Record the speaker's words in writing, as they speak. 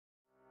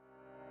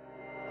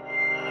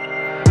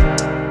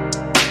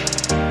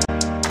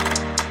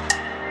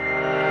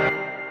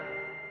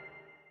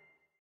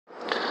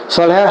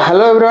So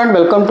hello everyone,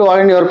 welcome to all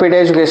in YourPedia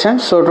education.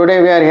 So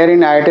today we are here in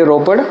IIT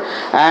Ropar,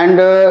 and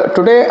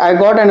today I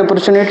got an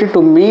opportunity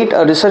to meet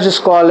a research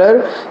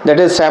scholar,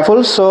 that is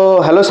Saiful.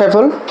 So hello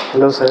Saiful.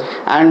 Hello sir.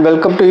 And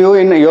welcome to you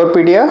in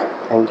YourPedia.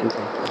 Thank you.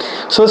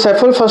 So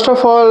Saiful, first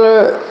of all,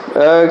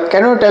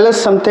 can you tell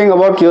us something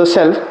about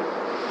yourself?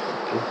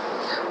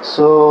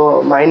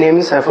 So my name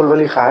is Saiful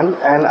Wali Khan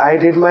and I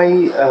did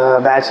my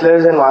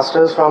bachelor's and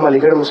master's from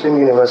Aligarh Muslim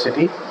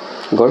University.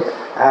 Good.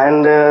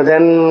 And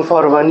then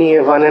for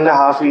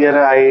 1.5 years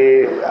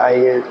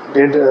I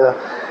did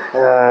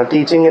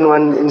teaching in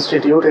one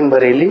institute in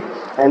Bareilly,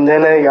 and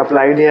then I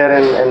applied here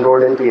and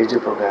enrolled in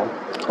PhD program.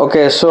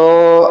 Okay,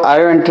 so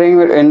are you entering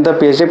in the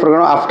PhD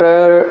program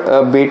after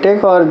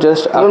BTech or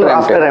just after No, MTech?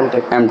 after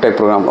MTech. MTech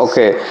program,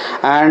 okay.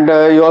 And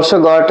you also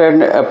got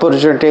an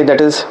opportunity,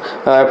 that is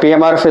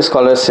PMRF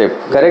Scholarship,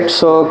 correct?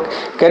 So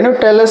can you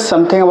tell us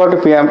something about the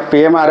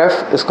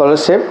PMRF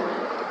Scholarship?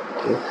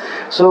 Okay.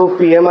 So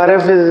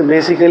PMRF is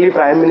basically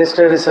Prime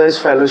Minister Research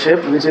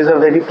Fellowship, which is a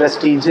very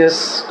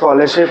prestigious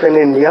scholarship in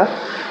India.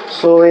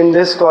 So in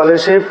this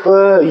scholarship,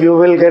 you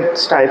will get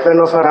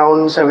stipend of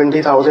around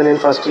 70,000 in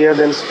first year,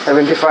 then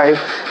 75,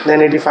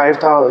 then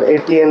 85,000,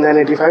 80, and then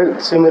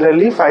 85.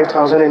 Similarly,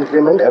 5,000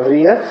 increment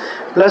every year,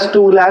 plus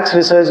 2 lakhs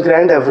research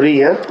grant every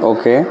year.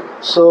 Okay.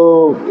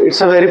 So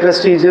it's a very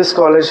prestigious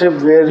scholarship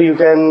where you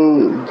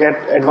can get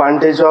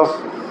advantage of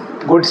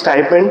good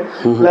stipend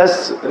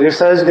plus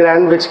research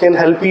grant, which can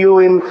help you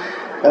in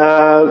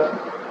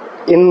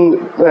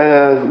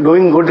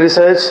doing good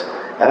research.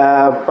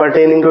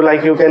 Pertaining to,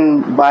 like, you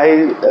can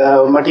buy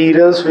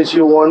materials which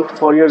you want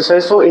for your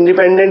research, so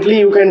independently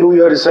you can do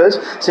your research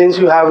since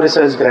you have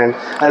research grant.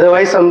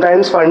 Otherwise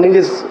sometimes funding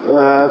is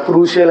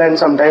crucial and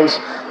sometimes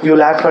you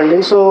lack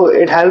funding, so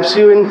it helps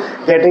you in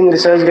getting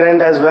research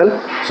grant as well.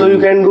 So you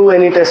can do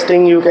any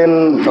testing, you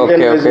can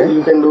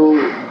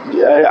do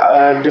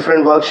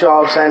different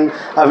workshops and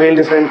avail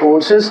different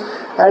courses,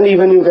 and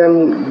even you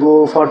can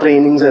go for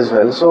trainings as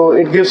well. So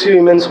it gives you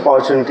immense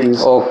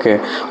opportunities.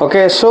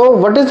 Okay. So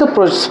what is the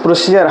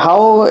procedure?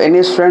 How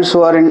any students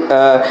who are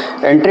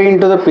entering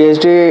into the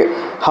PhD,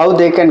 how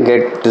they can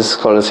get this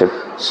scholarship?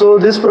 So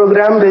this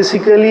program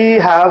basically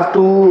have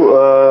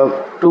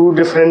two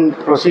different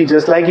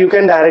procedures. Like, you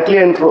can directly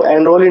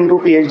enroll into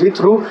PhD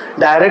through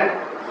direct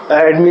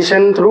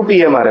admission through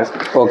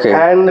PMRF. Okay.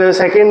 And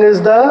second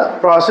is the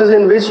process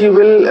in which you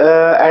will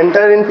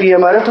enter in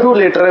PMRF through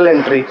lateral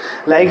entry.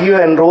 Like, you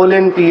enroll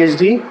in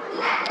PhD,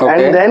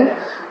 and then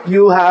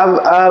you have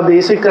a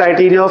basic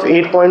criteria of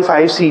 8.5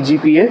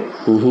 CGPA.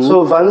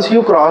 So once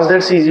you cross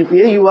that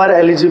CGPA, you are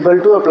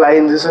eligible to apply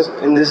in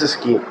this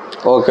scheme.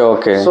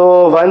 Okay.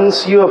 So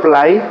once you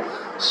apply,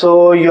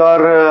 so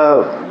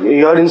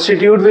your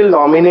institute will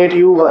nominate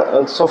you.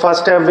 So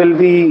first step will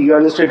be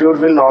your institute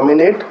will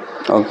nominate.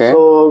 Okay.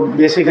 So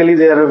basically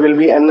there will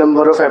be n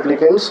number of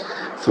applicants.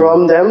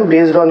 From them,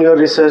 based on your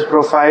research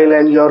profile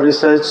and your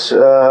research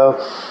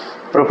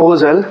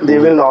proposal, they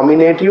will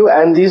nominate you,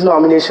 and these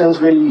nominations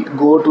will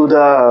go to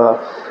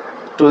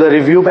the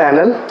review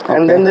panel,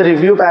 and then the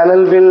review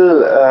panel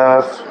will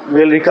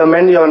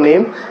recommend your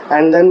name,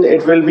 and then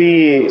it will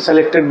be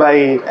selected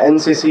by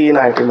NCC in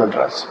IIT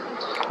Madras.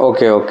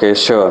 Okay,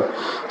 sure.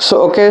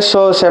 So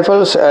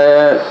Saiful,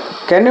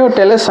 can you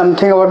tell us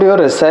something about your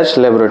research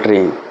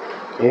laboratory?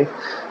 Okay.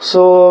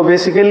 So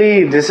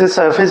basically this is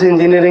surface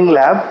engineering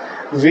lab,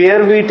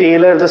 where we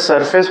tailor the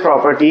surface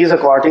properties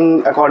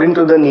according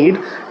to the need.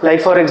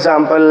 Like, for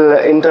example,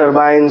 in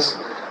turbines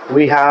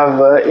we have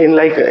in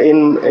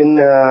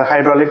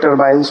hydraulic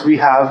turbines we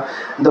have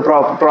the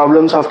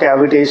problems of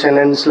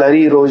cavitation and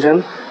slurry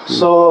erosion.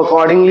 So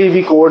accordingly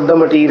we coat the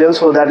material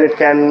so that it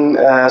can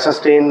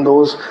sustain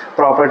those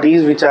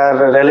properties which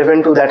are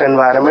relevant to that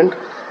environment.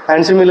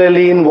 And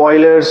similarly in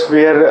boilers,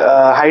 where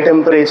high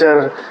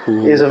temperature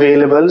is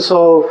available,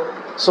 so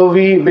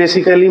we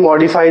basically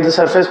modify the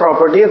surface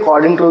property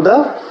according to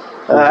the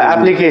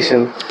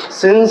application.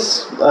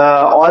 Since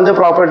all the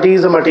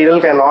properties the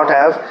material cannot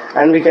have,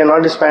 and we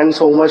cannot spend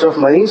so much of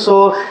money,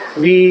 so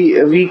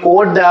we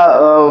coat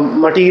the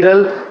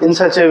material in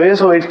such a way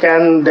so it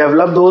can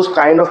develop those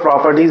kind of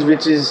properties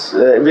which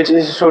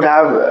should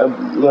have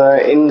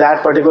in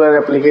that particular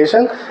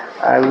application.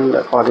 And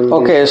accordingly.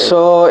 Okay,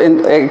 so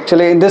in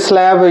this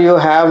lab you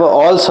have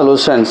all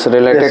solutions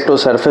related to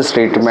surface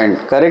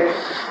treatment, correct?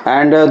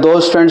 And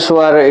those students who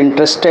are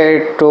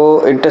interested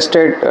to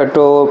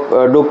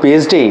do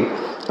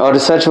PhD or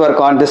research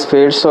work on this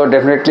field, so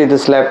definitely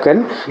this lab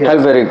can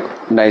help. Very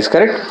nice,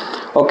 correct?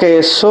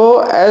 Okay,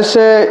 so as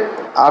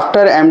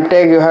after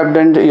MTech you have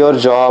done your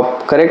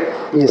job, correct?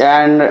 Yes.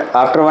 And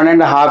after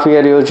 1.5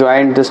 years you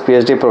joined this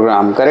PhD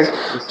program, correct?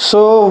 Yes.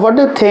 So what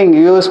do you think,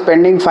 you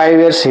spending 5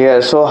 years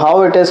here, so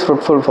how it is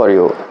fruitful for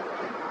you?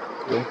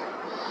 Okay.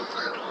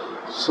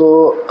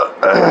 So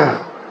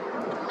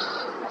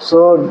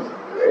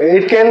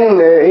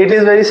it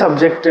is very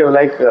subjective.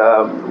 Like,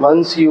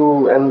 once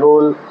you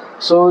enroll,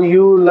 so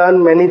you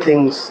learn many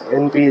things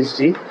in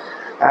PhD,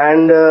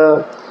 and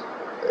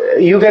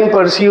you can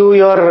pursue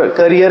your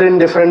career in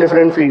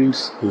different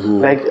fields.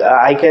 Like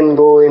I can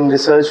go in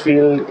research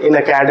field, in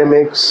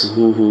academics,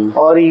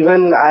 or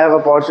even I have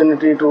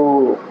opportunity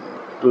to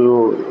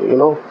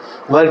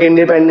work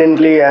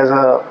independently as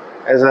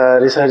a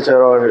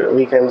researcher, or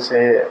we can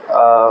say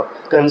a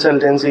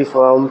consultancy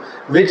firm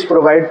which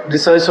provide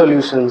research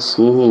solutions.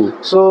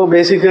 So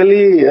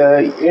basically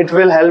it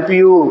will help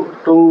you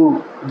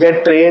to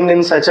get trained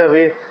in such a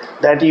way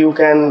that you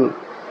can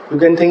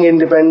think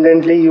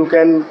independently. You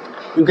can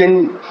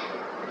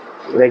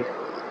like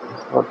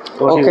what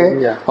Okay.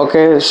 you, yeah.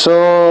 Okay.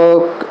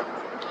 So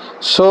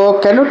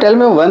can you tell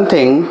me one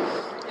thing?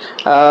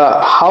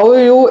 How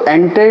you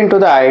enter into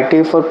the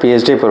IIT for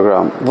PhD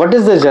program? What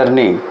is the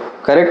journey?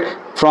 Correct,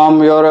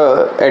 from your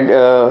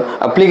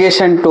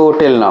application to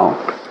till now,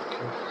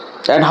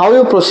 and how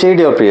you proceed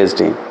your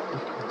PhD?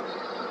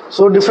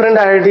 So different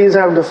IITs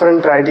have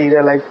different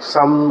criteria. Like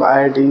some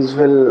IITs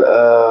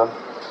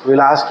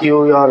will ask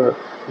you your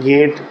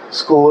GATE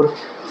score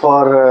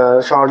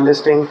for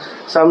shortlisting.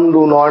 Some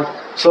do not.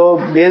 So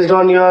based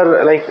on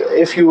your, like,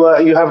 if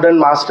you have done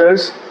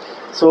masters,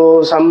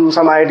 so some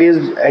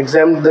IITs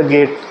exempt the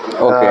GATE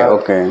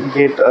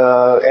GATE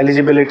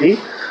eligibility.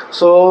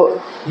 So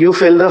you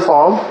fill the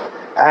form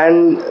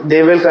and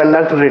they will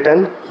conduct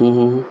written.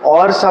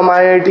 Or some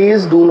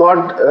IITs do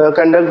not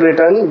conduct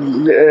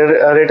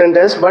written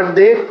test, but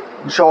they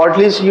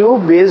shortlist you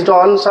based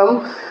on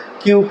some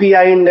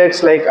QPI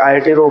index, like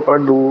IIT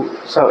Ropar do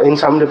in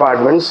some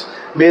departments,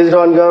 based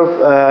on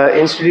your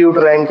institute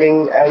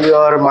ranking and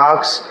your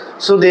marks.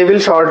 So they will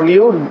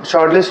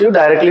shortlist you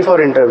directly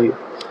for interview.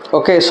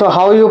 Okay, so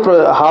how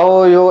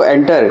you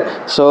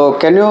enter? So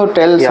can you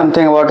tell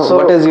something about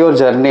what is your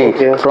journey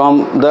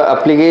from the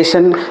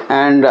application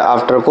and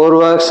after core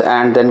works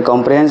and then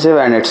comprehensive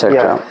and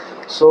etc.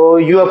 So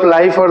you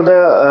apply for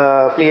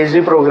the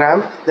PhD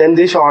program, then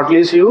they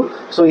shortlist you.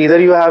 So either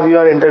you have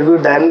your interview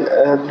then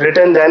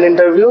written then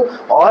interview,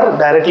 or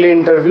directly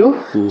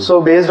interview.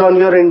 So based on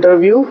your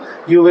interview,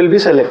 you will be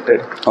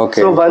selected. Okay.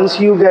 So once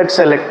you get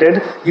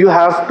selected, you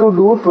have to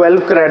do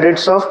 12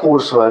 credits of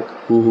coursework.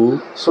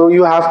 So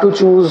you have to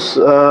choose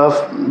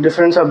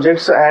different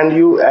subjects, and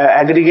you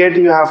aggregate.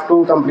 You have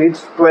to complete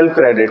 12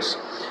 credits.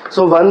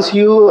 So once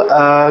you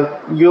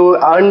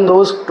earn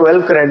those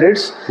 12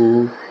 credits.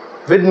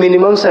 With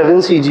minimum 7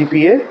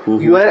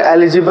 CGPA, you are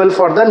eligible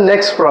for the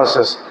next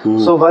process.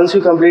 So once you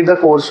complete the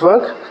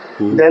coursework,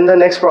 then the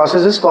next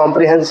process is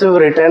comprehensive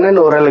written and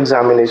oral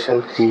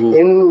examination,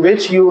 in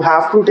which you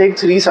have to take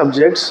 3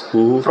 subjects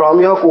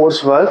from your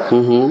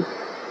coursework,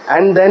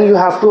 and then you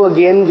have to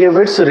again give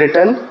its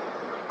written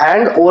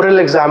and oral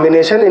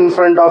examination in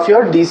front of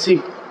your DC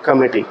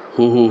committee.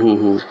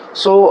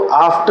 So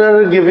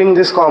after giving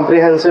this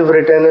comprehensive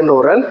written and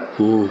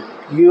oral,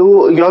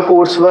 your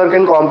coursework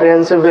and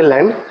comprehensive will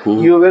end.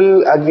 You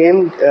will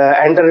again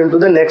enter into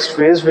the next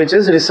phase, which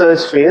is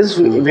research phase,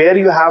 where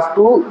you have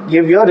to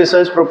give your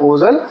research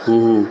proposal.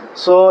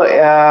 So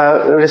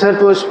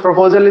research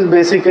proposal is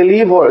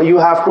basically you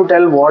have to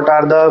tell what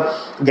are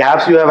the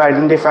gaps you have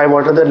identified,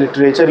 what are the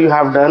literature you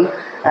have done,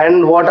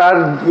 and what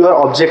are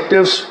your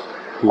objectives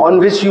on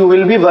which you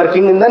will be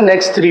working in the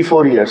next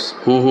 3-4 years.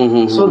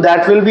 So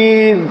that will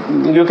be,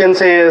 you can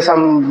say,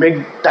 some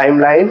big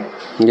timeline.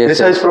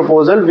 Research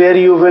proposal, where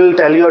you will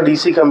tell your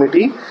DC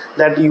committee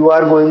that you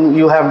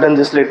have done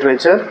this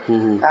literature,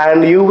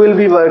 and you will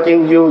be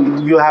working,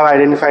 you have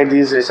identified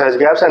these research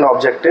gaps and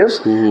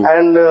objectives,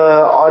 and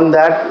on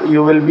that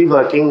you will be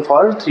working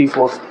for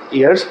 3-4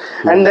 years,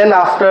 and then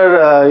after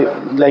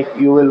like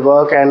you will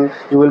work and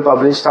you will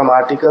publish some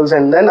articles,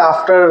 and then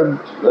after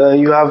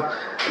you have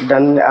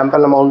done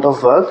ample amount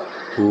of work,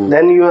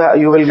 then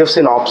you will give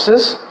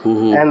synopsis,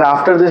 and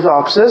after this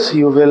synopsis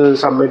you will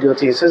submit your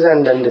thesis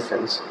and then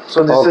defense.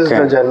 So this is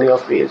the journey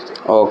of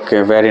PhD.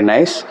 Okay, very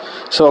nice.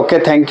 So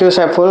thank you,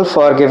 Saiful,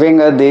 for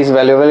giving these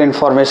valuable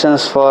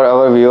informations for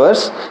our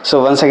viewers.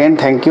 So once again,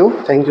 thank you.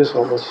 Thank you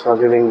so much for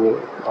giving me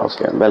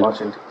well.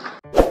 opportunity.